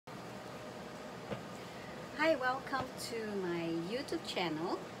Hi, welcome to my YouTube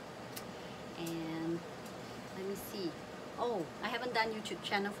channel. And let me see. Oh, I haven't done YouTube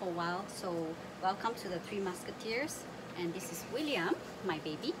channel for a while, so welcome to the Three Musketeers. And this is William, my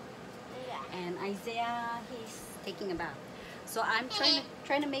baby. Yeah. And Isaiah, he's taking a bath. So I'm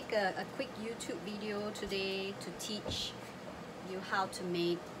trying to make a quick YouTube video today to teach you how to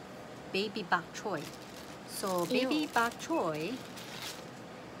make baby bok choy. So baby bok choy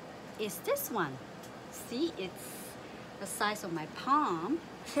is this one. See, it's the size of my palm.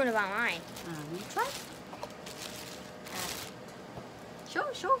 What about mine? You try.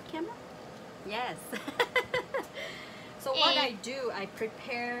 Show camera. Yes. So what I do, I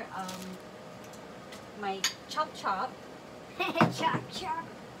prepare my chop. Chop.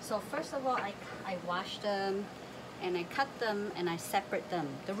 So first of all, I wash them and I cut them and I separate them.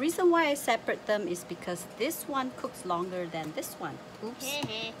 The reason why I separate them is because this one cooks longer than this one. Oops,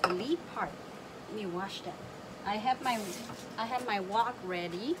 the lead part. Let me wash that. I have my wok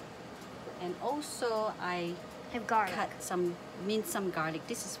ready, and also I have garlic. Mince some garlic.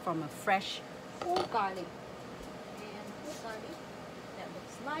 This is from a fresh whole garlic. And whole garlic that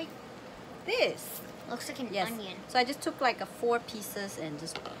looks like this. Looks like an onion. So I just took like 4 pieces and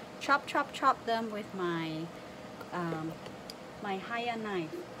just chop them with my my haya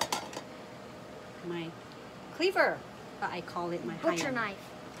knife, my cleaver, but I call it my butcher knife.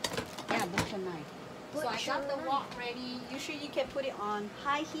 Yeah, butcher knife. So I got the wok ready. Usually you can put it on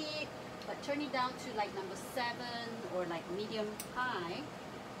high heat, but turn it down to like number 7 or like medium high.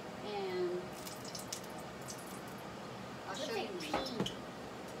 And I'll show you.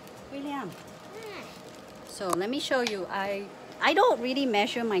 William. So let me show you. I don't really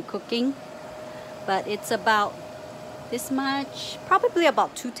measure my cooking, but it's about this much, probably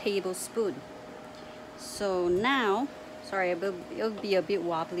about 2 tablespoons. So now, sorry, it'll be a bit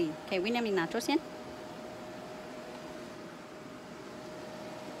wobbly. Okay, William, nacho yan.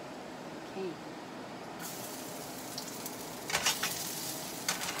 Okay.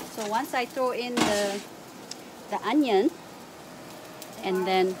 So once I throw in the onion, and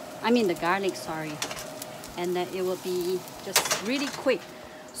then the garlic, sorry, and then it will be just really quick.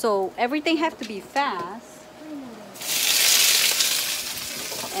 So everything have to be fast.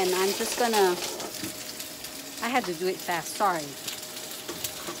 And I'm just gonna, I had to do it fast, sorry.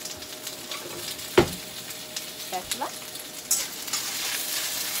 Spatula.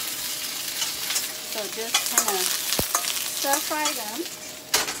 So just kind of stir fry them.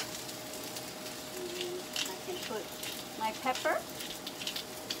 I can put my pepper,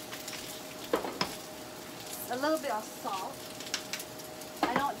 a little bit of salt.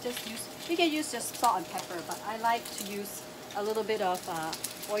 I don't just use, you can use just salt and pepper, but I like to use a little bit of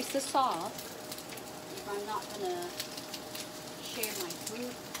oyster sauce if I'm not gonna share my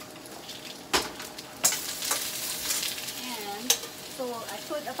food. And so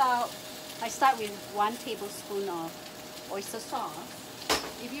I start with 1 tablespoon of oyster sauce.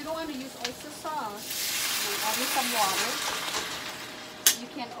 If you don't want to use oyster sauce, add in some water. You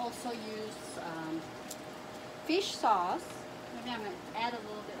can also use fish sauce. Maybe I'm going to add a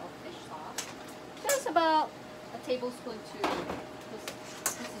little bit of fish sauce. Just about a tablespoon too.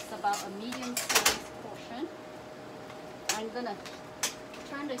 This is about a medium-sized portion. I'm going to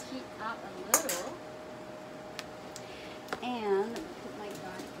turn the heat up a little. And let me put my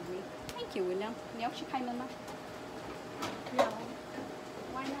garlic away. Thank you, William. No.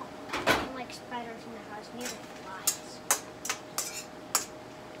 Why not? I don't like spiders in the house, neither flies.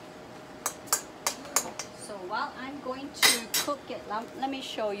 So while I'm going to cook it, let me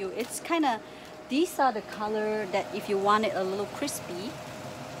show you. It's kind of, these are the color that if you want it a little crispy.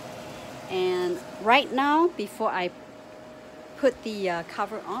 And right now, before I put the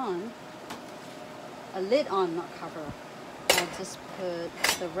cover on, a lid on, not cover, I'll just put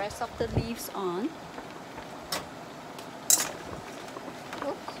the rest of the leaves on.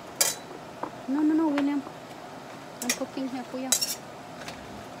 Oops. No, William. I'm cooking here for you.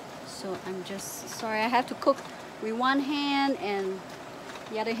 So I'm just, sorry, I have to cook with one hand and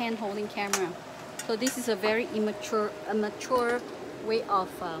the other hand holding camera. So this is a very mature way of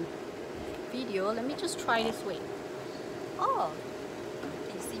video. Let me just try this way. Oh,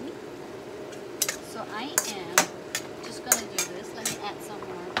 can you see me? So I am just gonna do this. Let me add some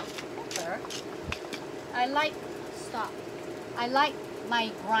more pepper. I like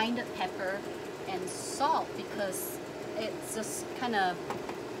my grinded pepper and salt because it's just kind of,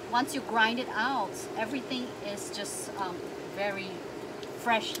 once you grind it out, everything is just very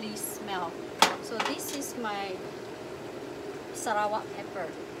freshly smelled. So this is my Sarawak pepper,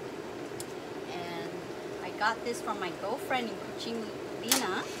 and I got this from my girlfriend in Kuching,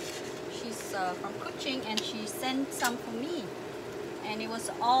 Lina. She's from Kuching, and she sent some for me, and it was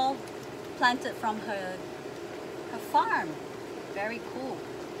all planted from her farm. Very cool.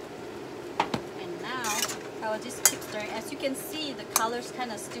 And now I will just keep stirring. As you can see, the color's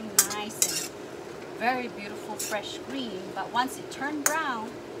kind of still nice and very beautiful fresh green, but once it turned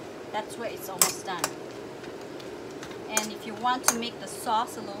brown, that's where it's almost done. And if you want to make the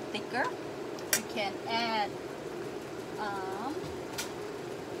sauce a little thicker, you can add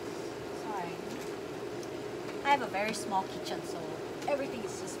sorry, I have a very small kitchen, so everything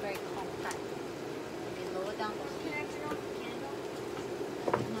is just very compact. Maybe lower down the Can I turn off the candle?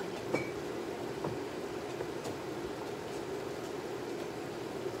 Not yet.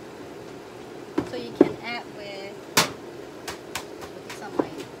 So you can add with some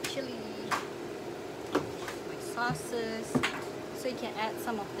like chili, with sauces. So you can add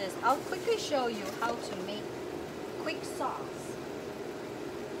some of this. I'll quickly show you how to make quick sauce.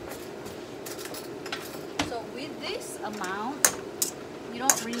 So with this amount, you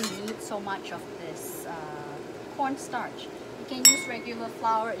don't really need so much of this cornstarch. You can use regular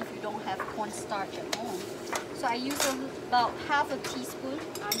flour if you don't have cornstarch at home. So I use about half a teaspoon.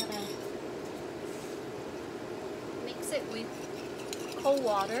 I'm gonna mix it with cold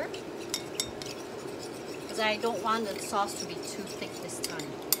water because I don't want the sauce to be too thick this time.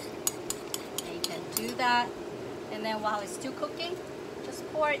 And you can do that, and then while it's still cooking, just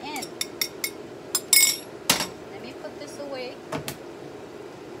pour it in. Let me put this away.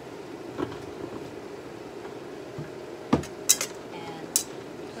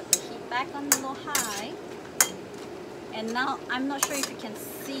 Back on a little high, and now I'm not sure if you can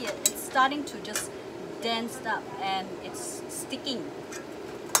see it, it's starting to just dense up and it's sticking,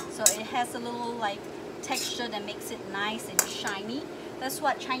 so it has a little like texture that makes it nice and shiny. That's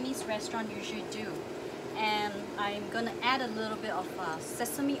what Chinese restaurants usually do. And I'm gonna add a little bit of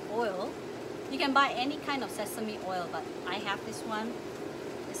sesame oil. You can buy any kind of sesame oil, but I have this one.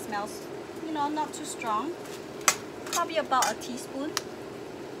 It smells, you know, not too strong, probably about a teaspoon.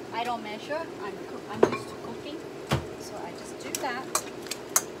 I don't measure, I'm used to cooking, so I just do that.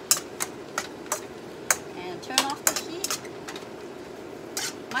 And turn off the heat.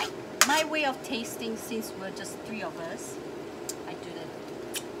 My way of tasting, since we're just 3 of us, I do that.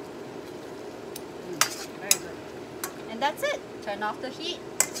 Very good. And that's it. Turn off the heat,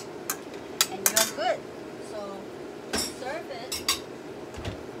 and you're good. So serve it.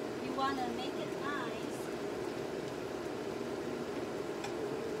 You want to make it nice.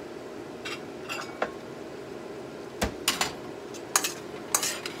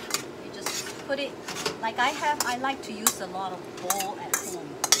 Put it like I like to use a lot of bowl at home.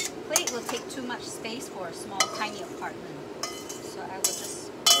 Plate will take too much space for a small tiny apartment, so I will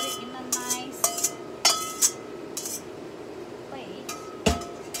just put it in a nice plate.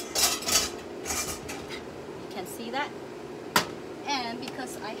 You can see that. And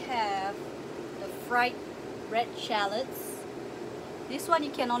because I have the fried red shallots, this one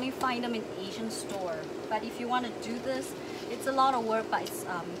you can only find them in Asian store, but if you want to do this, it's a lot of work, but it's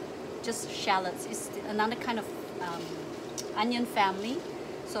just shallots. It's another kind of onion family,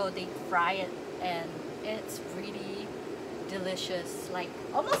 so they fry it and it's really delicious, like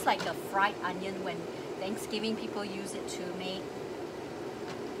almost like a fried onion when Thanksgiving people use it to make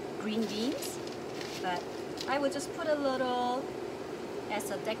green beans. But I would just put a little as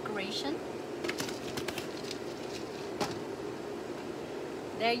a decoration.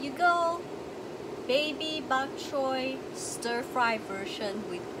 There you go. Baby bok choy stir-fry version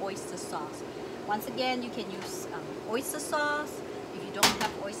with oyster sauce. Once again, you can use oyster sauce. If you don't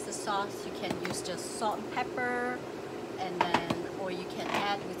have oyster sauce, you can use just salt and pepper, and then, or you can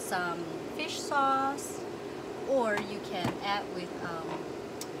add with some fish sauce, or you can add with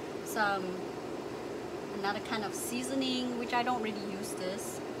some another kind of seasoning, which I don't really use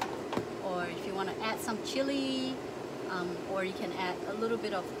this. Or if you want to add some chili, or you can add a little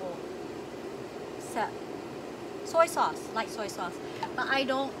bit of soy sauce, like soy sauce, but I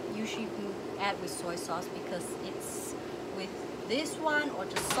don't usually add with soy sauce because it's with this one or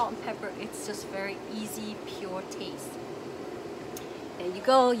just salt and pepper, it's just very easy, pure taste. There you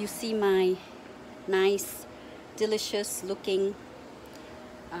go. You see my nice, delicious looking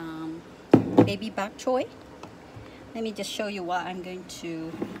baby bok choy. Let me just show you what I'm going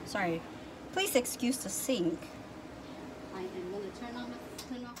to, sorry, please excuse the sink. I am going to turn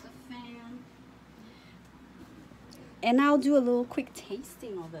off the fan. And I'll do a little quick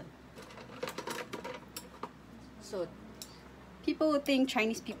tasting of it. So people would think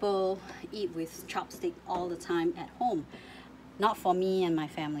Chinese people eat with chopstick all the time at home. Not for me and my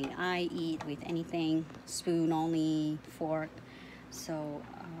family. I eat with anything, spoon only, fork. So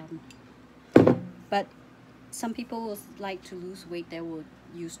But some people like to lose weight, they will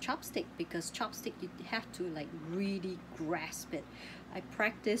use chopstick, because chopstick you have to like really grasp it. I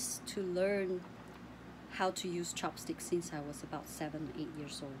practiced to learn how to use chopsticks since I was about 7-8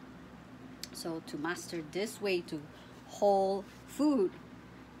 years old. So to master this way to hold food,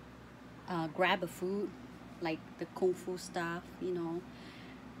 grab a food, like the kung fu stuff, you know,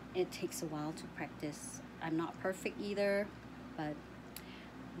 it takes a while to practice. I'm not perfect either, but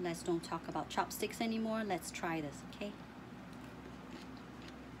let's don't talk about chopsticks anymore. Let's try this, okay?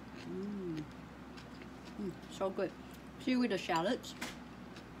 So good. See, with the shallots,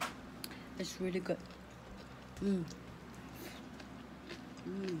 it's really good.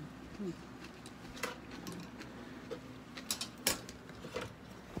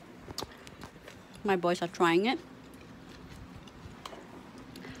 My boys are trying it.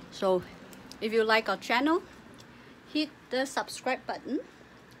 So if you like our channel, hit the subscribe button,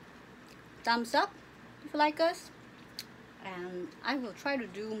 thumbs up if you like us, and I will try to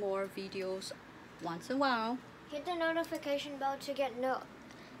do more videos once in a while. Hit the notification bell to get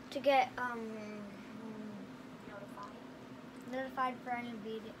notified for any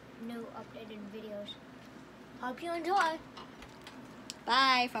new updated videos. Hope you enjoy.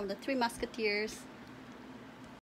 Bye from the Three Musketeers.